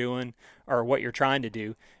what you're doing or what you're trying to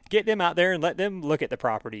do, get them out there and let them look at the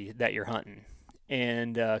property that you're hunting.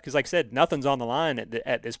 And because like I said, nothing's on the line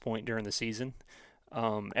at this point during the season.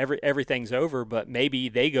 Everything's over, but maybe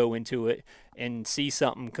they go into it and see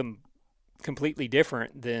something completely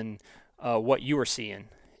different than what you were seeing.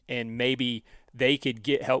 And maybe they could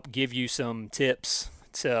help give you some tips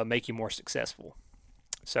to make you more successful.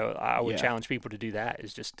 So I would challenge people to do that,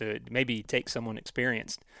 is just to maybe take someone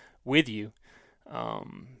experienced with you.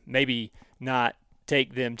 Maybe not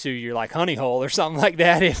take them to your like honey hole or something like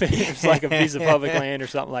that if it's like a piece of public land or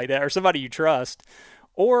something like that, or somebody you trust.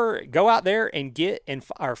 Or go out there and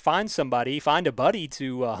find a buddy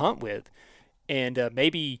to hunt with. And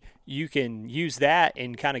maybe you can use that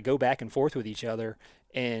and kind of go back and forth with each other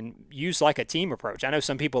and use like a team approach. I know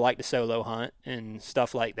some people like to solo hunt and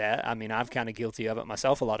stuff like that. I mean, I'm kind of guilty of it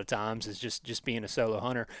myself a lot of times, is just being a solo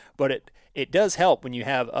hunter. But it does help when you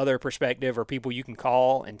have other perspective or people you can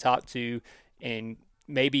call and talk to, and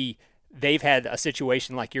maybe they've had a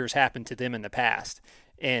situation like yours happen to them in the past,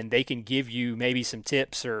 and they can give you maybe some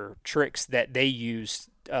tips or tricks that they used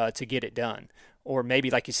to get it done. Or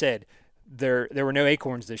maybe, like you said, there were no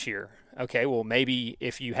acorns this year. Okay, well, maybe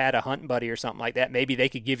if you had a hunting buddy or something like that, maybe they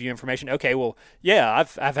could give you information. Okay, well, yeah,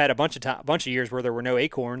 I've had a bunch of years where there were no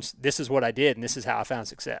acorns. This is what I did, and this is how I found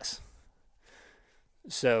success.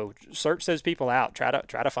 So search those people out. Try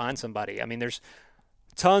to find somebody. I mean, there's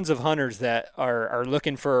tons of hunters that are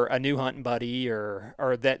looking for a new hunting buddy,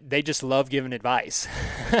 or that they just love giving advice.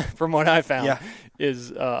 From what I found,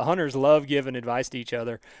 is hunters love giving advice to each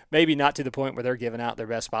other. Maybe not to the point where they're giving out their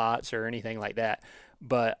best spots or anything like that,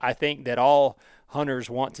 but I think that all hunters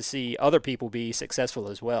want to see other people be successful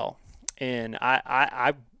as well. And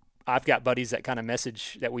I've got buddies that kind of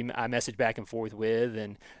I message back and forth with,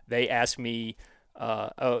 and they ask me,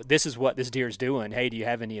 oh, this is what this deer's doing. Hey, do you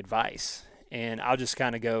have any advice? And I'll just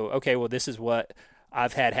kind of go, okay, well, this is what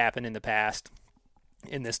I've had happen in the past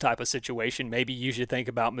in this type of situation. Maybe you should think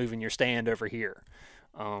about moving your stand over here.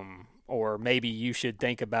 or maybe you should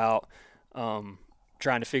think about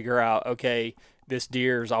trying to figure out, okay, this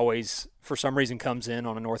deer is always, for some reason, comes in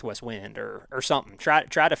on a northwest wind or something. Try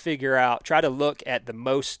to figure out, try to look at the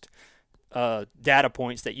most data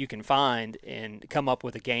points that you can find and come up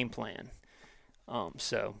with a game plan.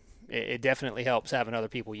 So it definitely helps having other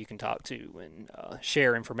people you can talk to and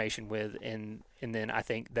share information with, and then I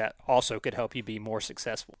think that also could help you be more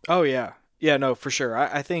successful. Oh, yeah. Yeah, no, for sure.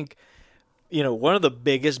 I think, one of the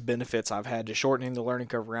biggest benefits I've had to shortening the learning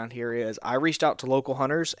curve around here is I reached out to local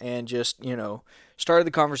hunters and just, started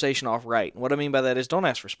the conversation off right. And what I mean by that is don't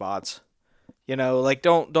ask for spots. Don't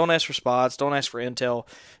ask for spots, don't ask for intel.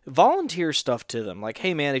 Volunteer stuff to them. Like,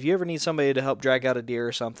 hey, man, if you ever need somebody to help drag out a deer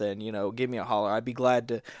or something, give me a holler.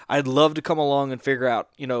 I'd love to come along and figure out,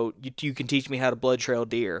 you can teach me how to blood trail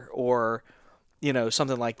deer or,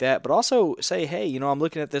 something like that. But also say, hey, I'm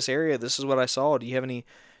looking at this area. This is what I saw. Do you have any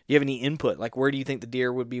input? Like, where do you think the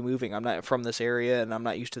deer would be moving? I'm not from this area and I'm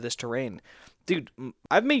not used to this terrain. Dude,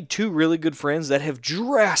 I've made 2 really good friends that have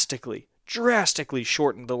drastically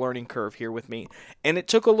shortened the learning curve here with me, and it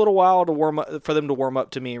took a little while for them to warm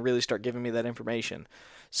up to me and really start giving me that information.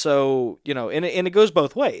 So, and it goes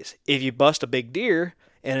both ways. If you bust a big deer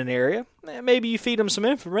in an area, maybe you feed them some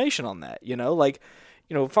information on that.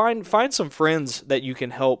 Find some friends that you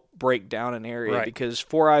can help break down an area, right? Because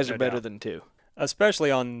 4 eyes are better than 2.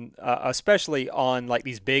 Especially on like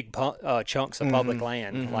these big chunks of public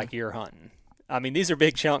land, like you're hunting. I mean, these are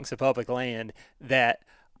big chunks of public land that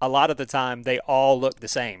a lot of the time they all look the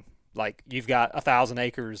same. Like you've got 1,000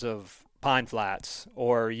 acres of pine flats,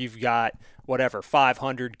 or you've got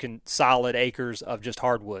 500 solid acres of just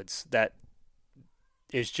hardwoods that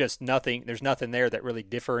is just nothing. There's nothing there that really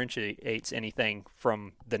differentiates anything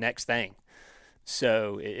from the next thing.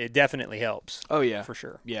 So it definitely helps. Oh, yeah. For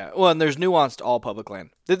sure. Yeah. Well, and there's nuance to all public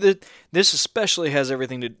land. This especially has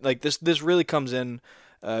everything to, like, this really comes in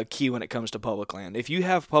key when it comes to public land. If you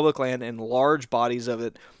have public land and large bodies of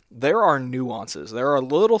it, there are nuances. There are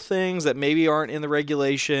little things that maybe aren't in the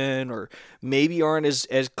regulation or maybe aren't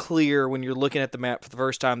as clear when you're looking at the map for the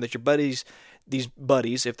first time that these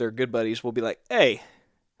buddies, if they're good buddies, will be like, hey,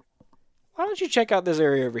 why don't you check out this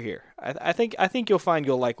area over here? I think you'll find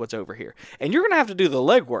you'll like what's over here. And you're going to have to do the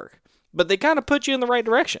legwork, but they kind of put you in the right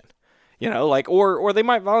direction. Or they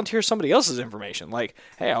might volunteer somebody else's information. Like,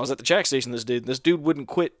 hey, I was at the check station. This dude wouldn't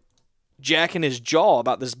quit jacking his jaw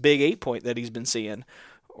about this big 8-point that he's been seeing,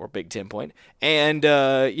 or big 10-point. And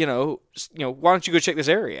why don't you go check this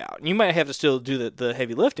area out? And you might have to still do the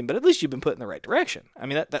heavy lifting, but at least you've been put in the right direction. I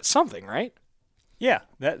mean, that's something, right? Yeah,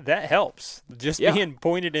 that helps. Just being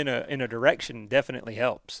pointed in a direction definitely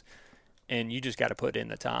helps, and you just got to put in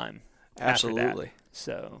the time. Absolutely.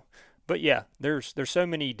 So. But yeah, there's so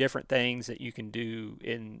many different things that you can do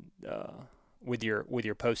in with your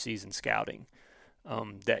postseason scouting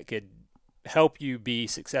that could help you be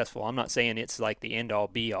successful. I'm not saying it's like the end all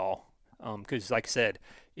be all, because like I said,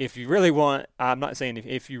 if you really want, I'm not saying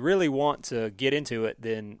if you really want to get into it,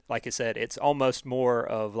 then like I said, it's almost more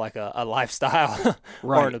of like a lifestyle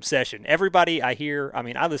or an obsession. Everybody I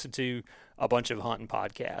listen to a bunch of hunting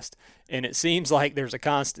podcasts, and it seems like there's a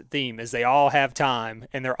constant theme as they all have time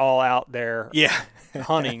and they're all out there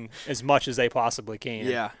hunting as much as they possibly can.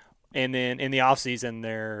 Yeah. And then in the off season,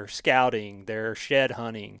 they're scouting, they're shed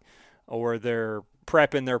hunting, or they're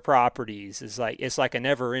prepping their properties. It's like a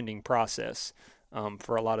never ending process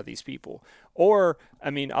for a lot of these people. Or,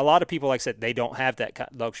 a lot of people, like I said, they don't have that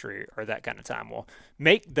luxury or that kind of time. Well,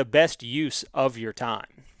 make the best use of your time.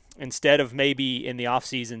 Instead of maybe in the off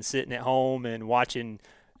season sitting at home and watching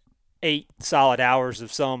 8 solid hours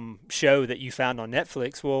of some show that you found on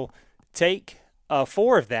Netflix, well, take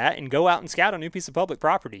 4 of that and go out and scout a new piece of public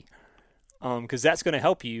property, because that's going to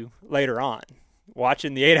help you later on.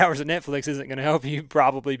 Watching the 8 hours of Netflix isn't going to help you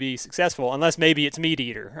probably be successful, unless maybe it's Meat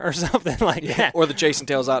Eater or something like that. Or the Chasing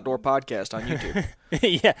Tails Outdoor podcast on YouTube.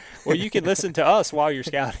 Yeah. Well, you can listen to us while you're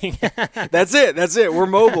scouting. That's it. We're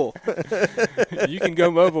mobile. You can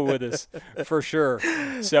go mobile with us for sure.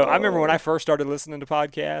 So I remember when I first started listening to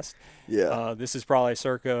podcasts. Yeah. This is probably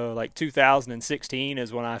circa like 2016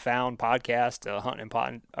 is when I found hunting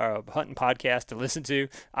podcast to listen to.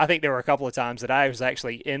 I think there were a couple of times that I was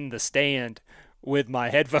actually in the stand with my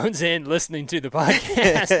headphones in listening to the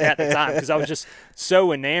podcast at the time, because I was just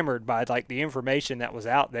so enamored by like the information that was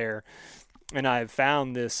out there. And I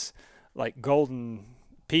found this like golden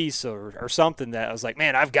piece or something that I was like,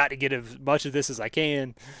 man, I've got to get as much of this as I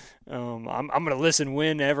can. I'm going to listen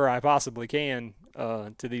whenever I possibly can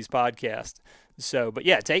to these podcasts. So, but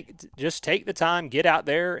yeah, take the time, get out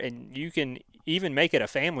there, and you can even make it a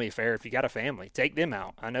family affair. If you got a family, take them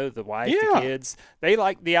out. I know the wife, the kids, they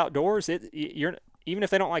like the outdoors. Even if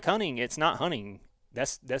they don't like hunting, it's not hunting.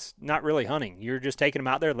 That's not really hunting. You're just taking them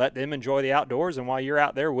out there, let them enjoy the outdoors, and while you're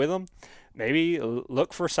out there with them, maybe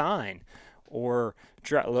look for sign or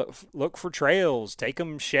look for trails. Take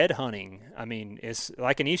them shed hunting. I mean, it's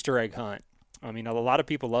like an Easter egg hunt. I mean, a lot of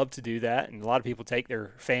people love to do that, and a lot of people take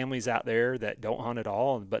their families out there that don't hunt at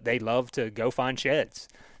all, but they love to go find sheds.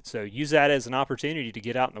 So use that as an opportunity to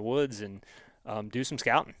get out in the woods and do some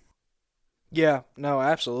scouting. Yeah, no,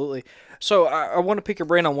 absolutely. So I want to pick your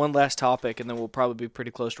brain on one last topic, and then we'll probably be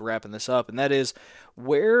pretty close to wrapping this up, and that is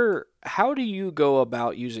how do you go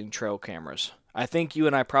about using trail cameras? I think you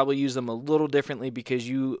and I probably use them a little differently because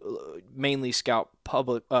you mainly scout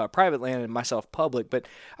private land and myself public, but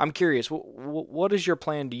I'm curious, what is your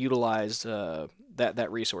plan to utilize that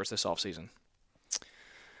resource this offseason?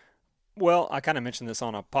 Well, I kind of mentioned this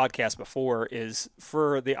on a podcast before, is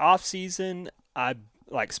for the off season,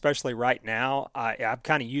 especially right now, I'm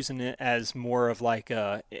kind of using it as more of like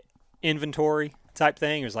a inventory type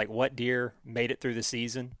thing. It's like what deer made it through the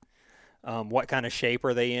season, what kind of shape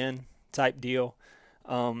are they in type deal.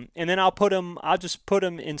 And then I'll just put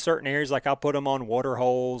them in certain areas. Like I'll put them on water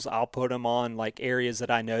holes. I'll put them on like areas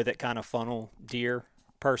that I know that kind of funnel deer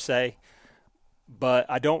per se, but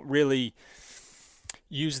I don't really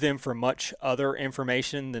use them for much other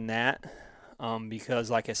information than that.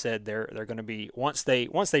 Because like I said, they're going to be, once they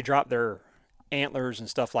drop their antlers and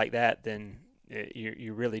stuff like that, then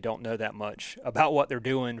you really don't know that much about what they're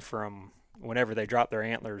doing from whenever they drop their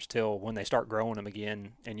antlers till when they start growing them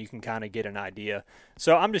again, and you can kind of get an idea.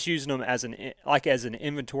 So I'm just using them as an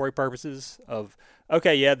inventory purposes of,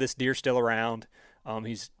 okay, yeah, this deer's still around.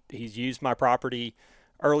 He's used my property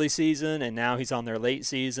early season, and now he's on their late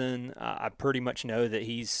season. I pretty much know that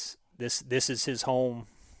this is his home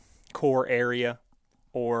core area,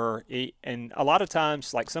 and a lot of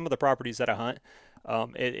times, like some of the properties that I hunt,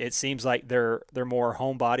 it seems like they're more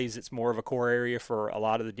home bodies. It's more of a core area for a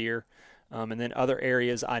lot of the deer, and then other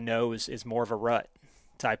areas I know is more of a rut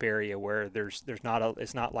type area where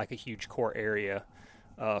it's not like a huge core area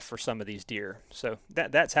for some of these deer. So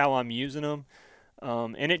that's how I'm using them,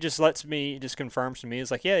 and it just confirms to me, it's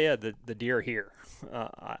like the deer are here.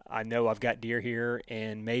 I know I've got deer here,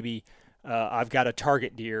 and maybe I've got a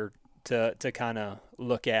target deer to kind of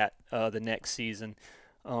look at the next season.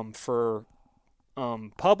 For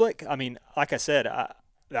public, I mean, like I said,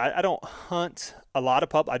 I don't hunt a lot of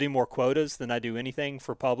public. I do more quotas than I do anything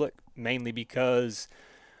for public, mainly because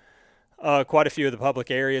quite a few of the public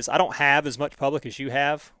areas, I don't have as much public as you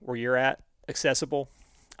have where you're at accessible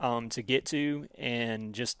to get to,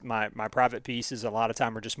 and just my private pieces a lot of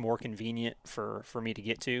time are just more convenient for me to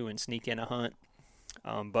get to and sneak in a hunt.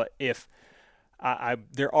 But if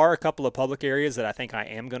there are a couple of public areas that I think I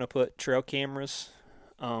am going to put trail cameras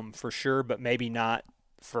for sure, but maybe not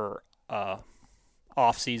for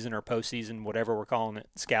off season or post season, whatever we're calling it,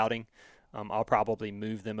 scouting. I'll probably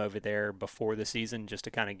move them over there before the season just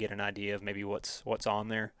to kind of get an idea of maybe what's on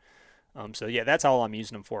there. So yeah, that's all I'm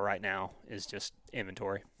using them for right now, is just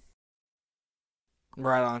inventory.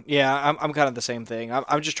 Right on. Yeah, I'm kind of the same thing.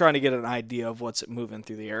 I'm just trying to get an idea of what's moving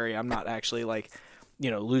through the area. I'm not actually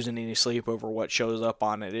losing any sleep over what shows up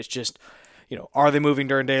on it. It's just, are they moving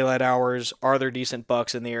during daylight hours? Are there decent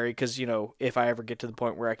bucks in the area? Because, if I ever get to the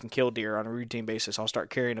point where I can kill deer on a routine basis, I'll start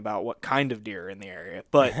caring about what kind of deer in the area.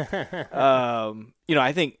 But,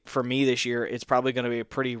 I think for me this year, it's probably going to be a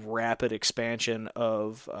pretty rapid expansion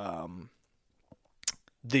of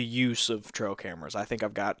the use of trail cameras. I think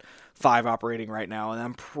I've got 5 operating right now, and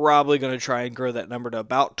I'm probably going to try and grow that number to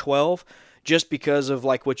about 12. Just because of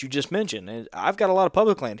like what you just mentioned. And I've got a lot of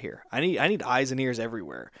public land here. I need eyes and ears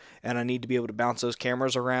everywhere, and I need to be able to bounce those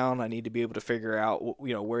cameras around. I need to be able to figure out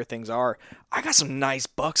where things are. I got some nice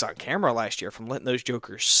bucks on camera last year from letting those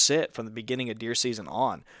jokers sit from the beginning of deer season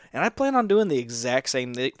on, and I plan on doing the exact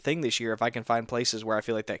same thing this year if I can find places where I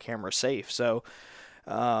feel like that camera's safe. So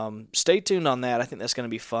stay tuned on that. I think that's going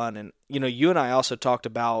to be fun. And, you and I also talked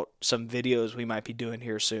about some videos we might be doing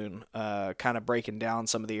here soon, kind of breaking down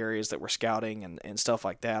some of the areas that we're scouting and stuff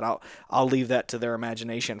like that. I'll leave that to their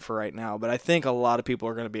imagination for right now, but I think a lot of people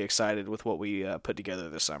are going to be excited with what we put together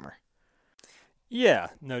this summer. Yeah,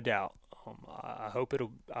 no doubt. I hope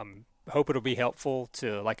it'll be helpful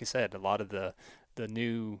to, like I said, a lot of the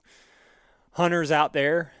new hunters out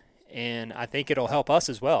there. And I think it'll help us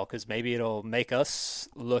as well, because maybe it'll make us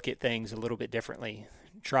look at things a little bit differently.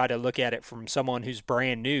 Try to look at it from someone who's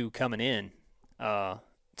brand new coming in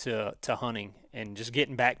to hunting and just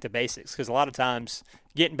getting back to basics. Because a lot of times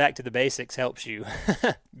getting back to the basics helps you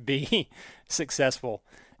be successful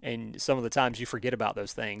And some of the times you forget about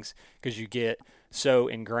those things because you get so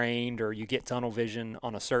ingrained or you get tunnel vision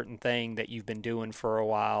on a certain thing that you've been doing for a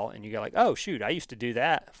while, and you go like, oh, shoot, I used to do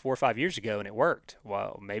that 4 or 5 years ago and it worked.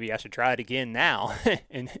 Well, maybe I should try it again now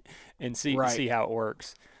and see how it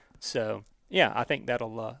works. So, yeah, I think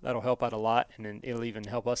that'll help out a lot, and then it'll even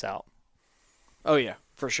help us out. Oh, yeah,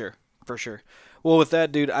 for sure. For sure. Well, with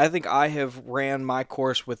that, dude, I think I have ran my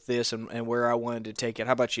course with this and where I wanted to take it.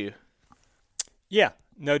 How about you? Yeah,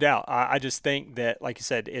 no doubt. I just think that, like you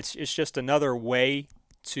said, it's just another way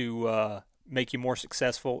to make you more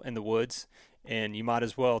successful in the woods, and you might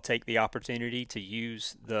as well take the opportunity to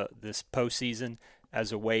use this postseason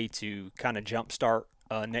as a way to kind of jumpstart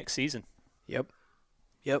next season. Yep.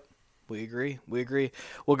 We agree.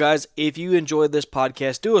 Well, guys, if you enjoyed this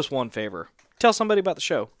podcast, do us one favor. Tell somebody about the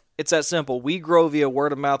show. It's that simple. We grow via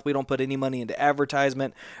word of mouth. We don't put any money into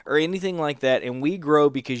advertisement or anything like that. And we grow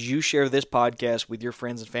because you share this podcast with your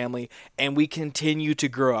friends and family. And we continue to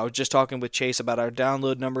grow. I was just talking with Chase about our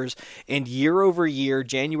download numbers. And year over year,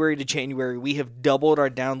 January to January, we have doubled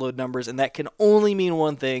our download numbers. And that can only mean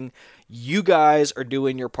one thing. You guys are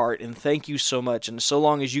doing your part. And thank you so much. And so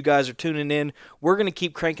long as you guys are tuning in, we're going to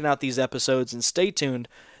keep cranking out these episodes. And stay tuned.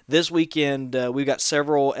 This weekend, we've got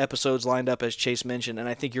several episodes lined up, as Chase mentioned, and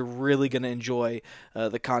I think you're really going to enjoy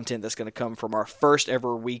the content that's going to come from our first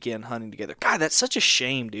ever weekend hunting together. God, that's such a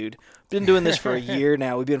shame, dude. We've been doing this for a year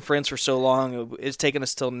now. We've been friends for so long. It's taken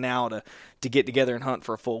us till now to get together and hunt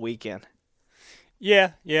for a full weekend. Yeah.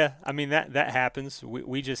 I mean, that happens.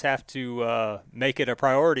 We just have to make it a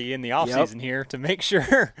priority in the off season here to make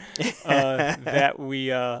sure that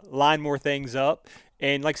we line more things up.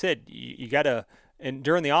 And like I said, you got to. And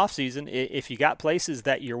during the off season, if you got places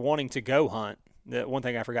that you're wanting to go hunt, the one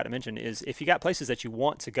thing I forgot to mention is if you got places that you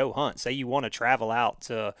want to go hunt, say you want to travel out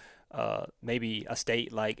to maybe a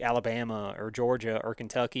state like Alabama or Georgia or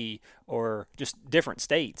Kentucky or just different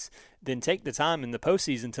states, then take the time in the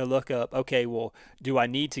postseason to look up, okay, well, do I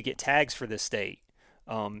need to get tags for this state?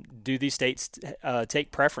 Do these states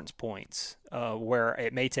take preference points where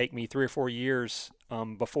it may take me 3 or 4 years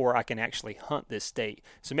before I can actually hunt this state?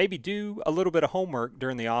 So maybe do a little bit of homework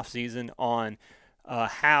during the off season on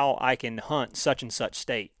how I can hunt such and such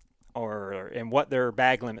state, and what their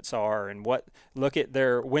bag limits are, and look at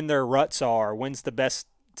when their ruts are, when's the best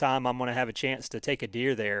time I'm going to have a chance to take a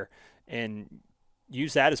deer there, and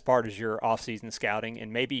use that as part of your off season scouting,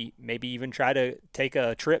 and maybe even try to take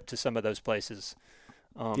a trip to some of those places.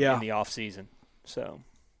 In the off season, so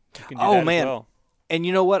you can do that as well. And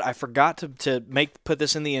you know what? I forgot to put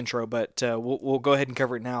this in the intro, but we'll go ahead and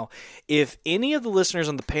cover it now. If any of the listeners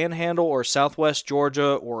on the Panhandle or Southwest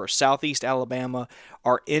Georgia or Southeast Alabama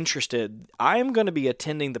are interested, I am going to be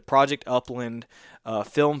attending the Project Upland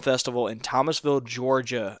Film Festival in Thomasville,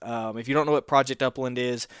 Georgia. If you don't know what Project Upland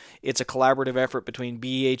is, it's a collaborative effort between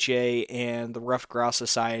BHA and the Ruffed Grouse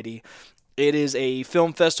Society. It is a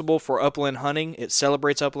film festival for upland hunting. It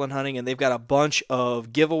celebrates upland hunting, and they've got a bunch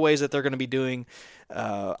of giveaways that they're going to be doing.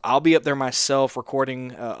 I'll be up there myself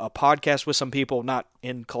recording a podcast with some people, not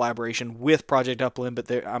in collaboration with Project Upland, but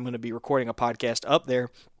I'm going to be recording a podcast up there.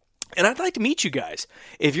 And I'd like to meet you guys.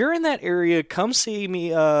 If you're in that area, come see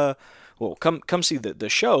me. Come see the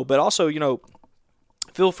show, but also,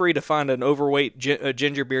 feel free to find an overweight,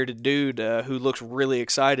 ginger-bearded dude who looks really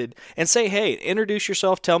excited and say, hey, introduce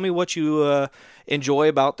yourself, tell me what you enjoy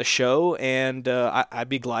about the show, and I'd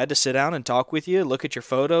be glad to sit down and talk with you, look at your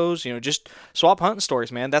photos, just swap hunting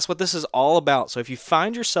stories, man. That's what this is all about. So if you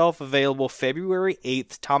find yourself available February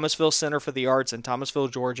 8th, Thomasville Center for the Arts in Thomasville,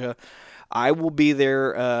 Georgia, I will be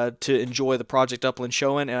there to enjoy the Project Upland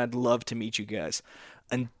showing, and I'd love to meet you guys.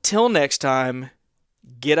 Until next time,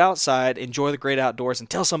 get outside, enjoy the great outdoors, and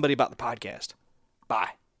tell somebody about the podcast. Bye.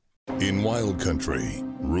 In Wild Country,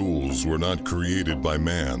 rules were not created by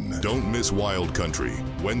man. Don't miss Wild Country,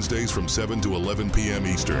 Wednesdays from 7 to 11 p.m.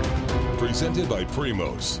 Eastern. Presented by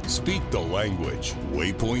Primos. Speak the language.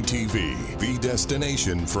 Waypoint TV, the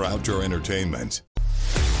destination for outdoor entertainment.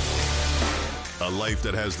 A life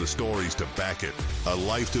that has the stories to back it. A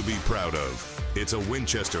life to be proud of. It's a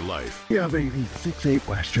Winchester life. Yeah, baby. 6'8"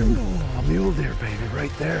 Western. Oh, mule deer, baby,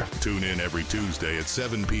 right there. Tune in every Tuesday at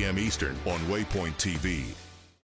 7 p.m. Eastern on Waypoint TV.